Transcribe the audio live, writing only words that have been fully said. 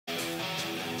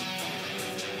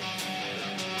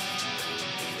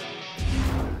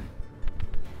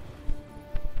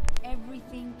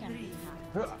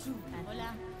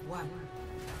Hola. One.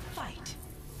 Fight.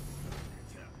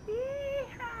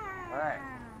 Alright.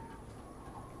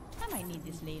 I might need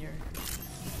this later.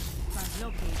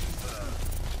 Translocation.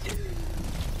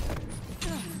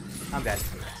 I'm dead.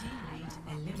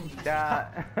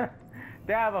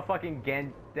 They have a fucking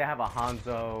they have a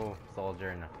Hanzo soldier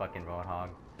and a fucking Roadhog.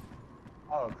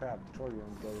 Oh crap,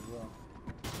 Torium's dead as well.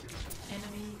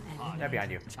 Yeah,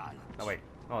 behind you. Oh wait.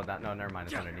 Oh, no, never mind.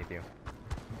 It's underneath you.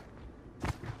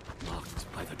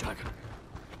 Marked by the dragon.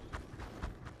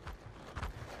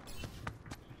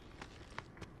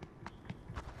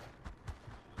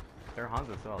 Their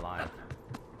Hanzo's still alive.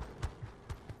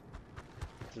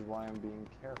 Which is why I'm being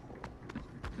careful.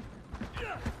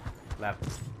 Left.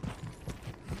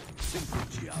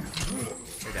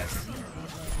 You're dead.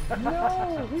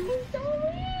 No! He was so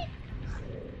weak!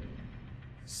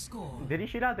 Score. Did he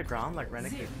shoot out the ground like right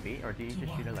next to his feet, or did he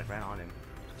just shoot it like right on him?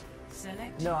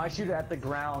 Select. No, I shoot it at the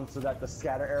ground so that the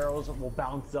scatter arrows will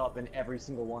bounce up and every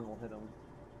single one will hit him.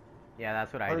 Yeah,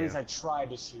 that's what I Or at do. least I try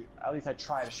to shoot. At least I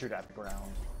try to shoot at the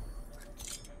ground.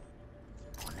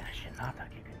 Oh, that shimada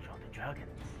can control the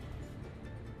dragons.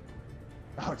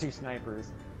 Oh, 2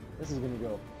 snipers. This is gonna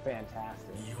go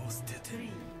fantastic.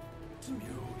 3, 2,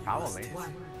 Probably.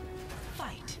 1.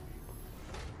 Fight.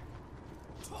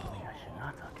 Oh, that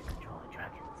shimada can control the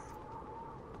dragons.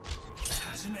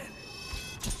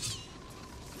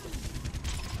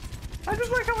 I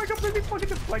just like how I completely fucking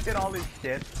deflected all this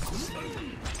shit.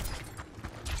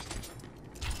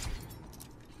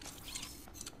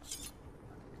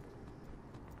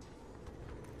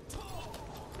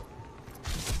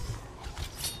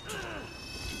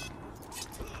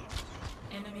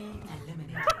 Enemy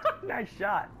eliminated. Nice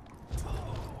shot.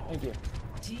 Thank you.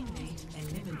 Teammate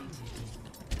eliminated.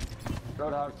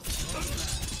 Roadhog.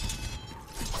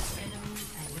 Enemy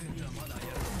eliminated.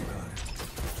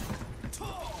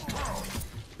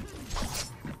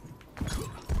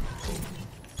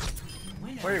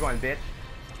 Where are you going, bitch?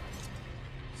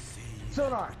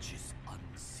 Sonar!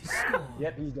 Score.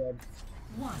 Yep, he's dead.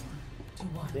 1 to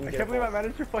 1. Didn't I get can't believe I both.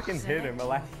 managed to fucking hit him the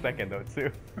last second though,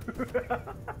 too.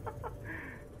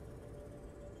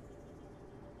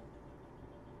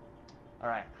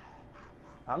 Alright.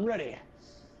 I'm ready.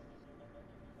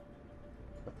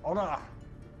 Honor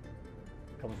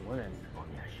comes women.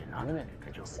 Women.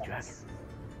 Control the Sex. dragons.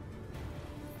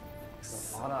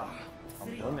 With honor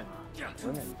comes women.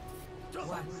 Women.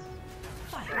 1.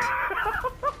 Fight.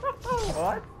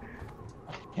 What?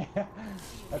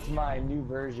 That's my new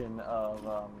version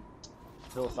of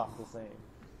philosophical saying.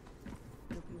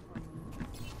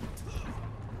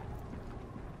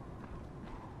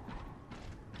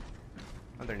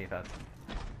 Underneath us.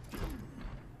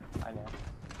 I know.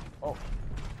 Oh.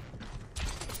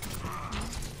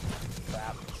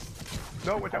 Crap.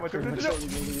 No, watch out, watch out, watch out.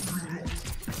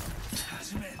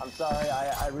 I'm sorry,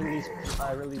 I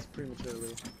released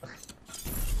prematurely.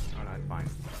 Oh no, it's fine.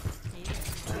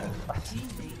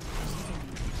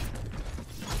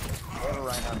 What a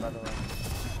Reinhardt, by the way.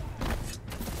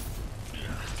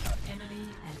 Enemy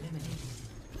eliminated.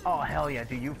 Oh hell yeah,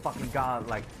 dude, you fucking got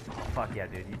like, oh, fuck yeah,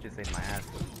 dude, you just saved my ass.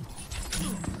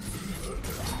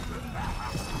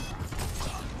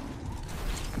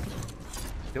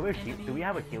 Do we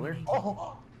have a healer?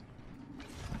 Oh!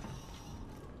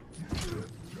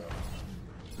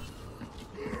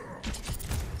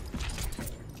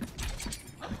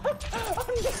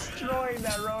 I'm destroying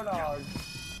that Roadhog.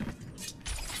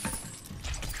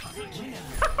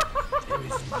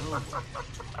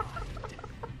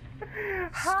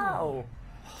 How?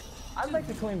 I'd like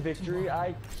to claim victory.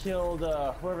 I killed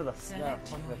whoever the fuck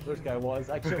the first guy was.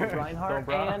 I killed Reinhardt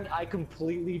Sombra. and I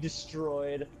completely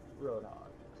destroyed Roadhog.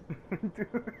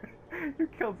 Dude, you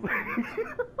killed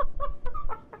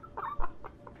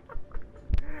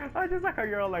I just like how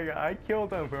you're all like, I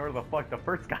killed him, whoever the fuck the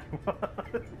first guy was.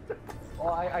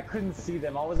 Well, I couldn't see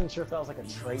them. I wasn't sure if that was like a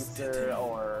tracer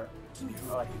or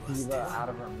like a diva out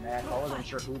of her mech. I wasn't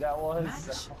sure who that was.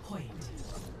 Match So. point.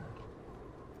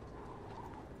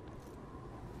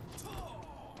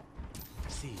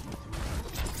 See.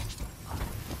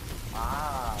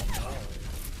 Ah, no.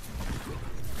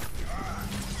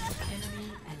 Enemy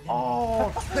eliminated.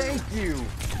 Oh, thank you.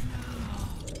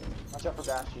 Watch out for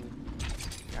Bastion.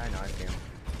 Yeah, I know, I see him.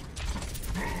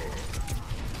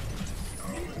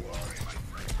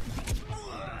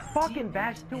 Fucking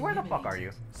Bash, dude, where the fuck are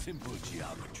you? Simple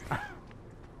geometry.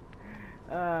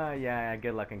 Yeah,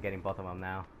 good luck in getting both of them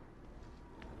now.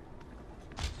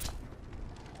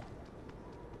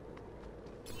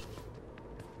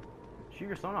 Shoot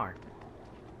your sonar.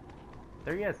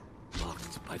 There he is.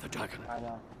 Marked by the dragon. I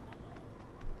know.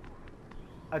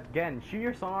 again, shoot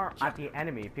your sonar at the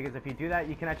enemy, because if you do that,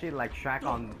 you can actually like track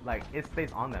on, like it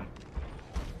stays on them.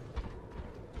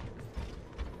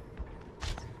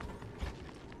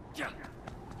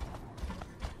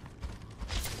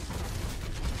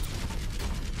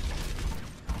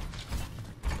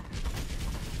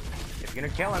 If you're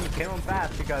gonna kill him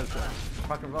fast, because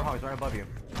fucking Roadhog's right above you.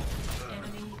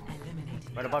 Enemy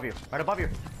eliminated. Right above you. Right above you.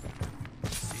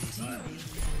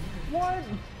 What?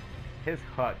 His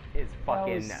hook is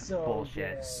fucking so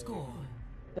bullshit. gay. Score.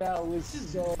 That was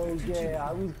so gay.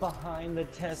 I was behind the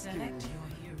test tube. Select your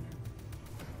hero.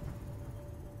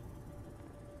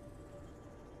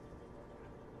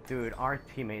 Dude, our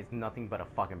teammate is nothing but a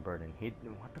fucking burden.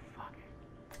 What the fuck?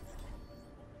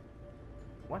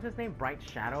 What's his name? Bright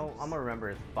Shadow? I'm gonna remember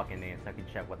his fucking name so I can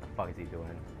check what the fuck is he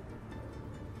doing.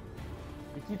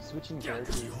 You keep switching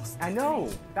characters. I know!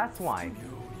 That's why.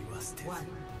 One.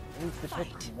 He needs to pick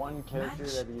one character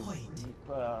Match that he's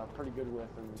point. pretty good with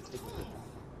and stick with it.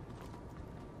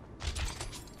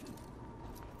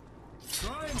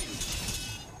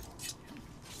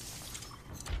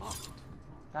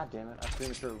 God damn it, I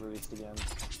premature released again.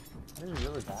 I'm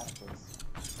really bad at this.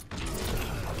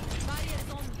 Barriers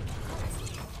on you.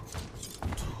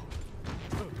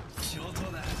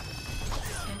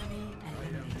 Enemy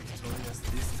eliminated.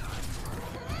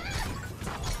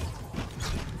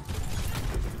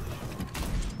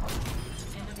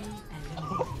 Enemy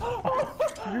eliminated.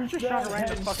 You just shot her right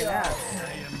in the fucking ass.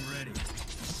 I am ready.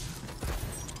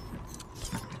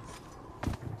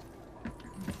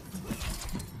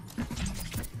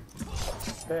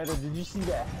 Panda, did you see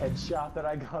that headshot that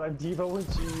I got on Diva when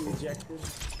she ejected?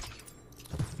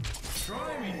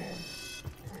 Try me.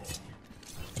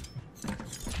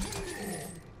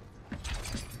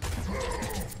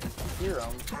 Hear him.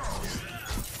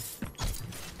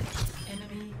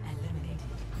 Enemy eliminated.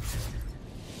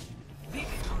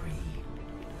 Victory.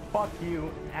 Fuck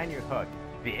you and your hook,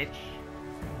 bitch.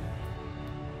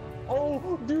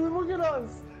 Oh, dude, look at us!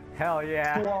 Hell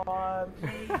yeah. Play Squad. of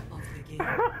the game.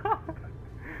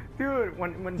 Dude,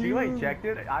 when Diva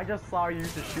ejected, I just saw you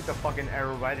just shoot the fucking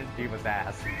arrow right in Diva's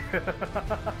ass.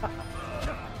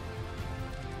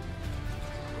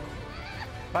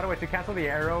 By the way, to cancel the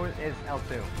arrow is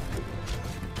L2.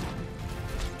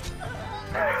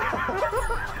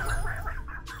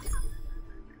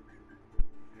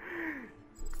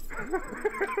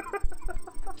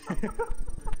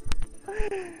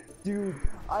 Dude,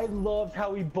 I loved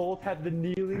how we both had the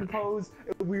kneeling pose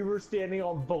and we were standing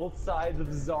on both sides of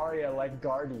Zarya like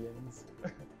guardians.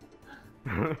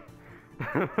 I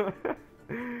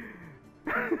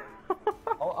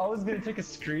was gonna take a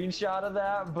screenshot of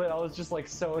that, but I was just like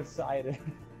so excited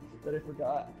that I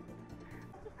forgot.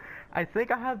 I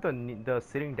think I have the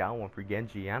sitting down one for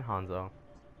Genji and Hanzo.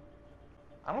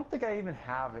 I don't think I even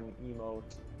have an emote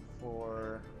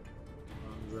for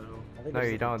Hanzo. I think No, it's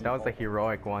you just don't. That was the default.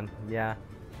 heroic one. Yeah.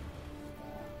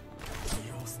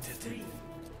 3,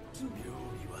 2,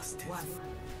 1.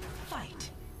 Fight.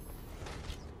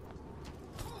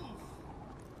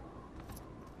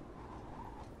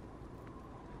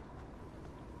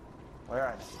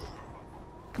 Alright,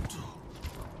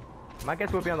 My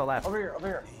guess will be on the left. over here, over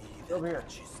here, over here.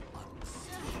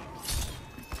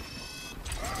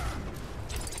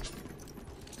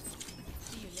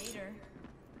 See you later.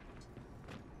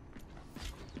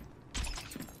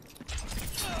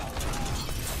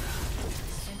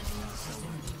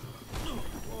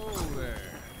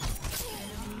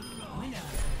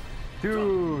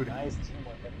 Dude, Nice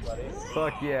teamwork, everybody.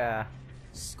 fuck yeah.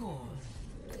 Score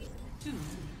 2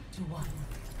 to 1.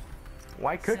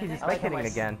 White cookies is I like how spectating my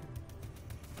again.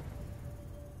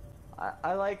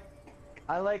 I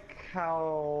like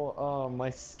how my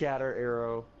scatter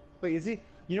arrow. Wait, is he?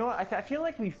 You know what? I feel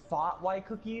like we fought White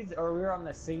Cookies, or we were on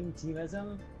the same team as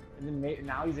him, and then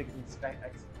now he's like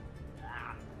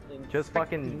Just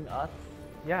fucking- us.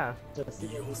 Yeah. To see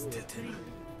what we do. 3,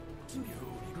 2,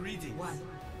 Greetings. 1.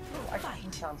 Actually,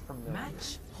 Fight. sounds familiar.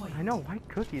 Match point. I know, white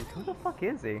cookies. Who the fuck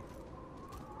is he?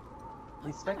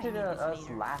 He spectated us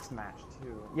last match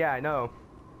too. Yeah, I know.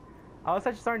 I was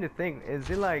actually starting to think, is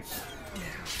he like...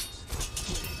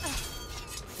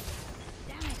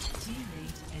 Damn it.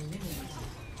 Teammate eliminated.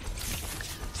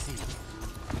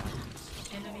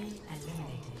 Enemy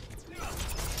eliminated.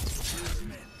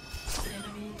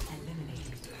 Enemy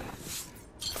eliminated.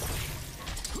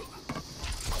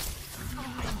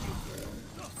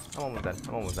 I'm almost dead.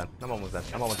 I'm almost dead. I'm almost dead.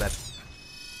 I'm almost dead.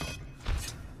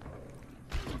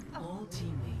 All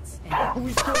teammates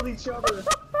We killed each other.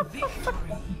 victory.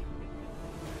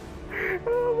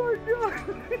 Oh my god!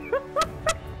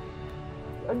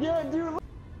 Again, dude.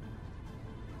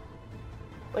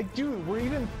 Like, dude, we're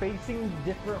even facing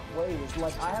different ways.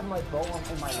 Like, I have my bow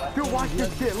on my left. Dude, hand, watch you this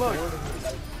have shit, your look.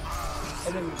 sword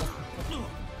and then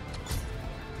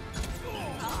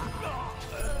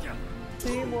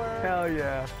teamwork. Hell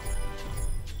yeah.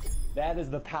 That is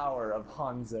the power of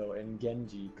Hanzo and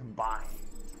Genji combined.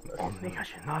 Only a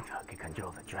shimada can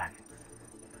control the dragons.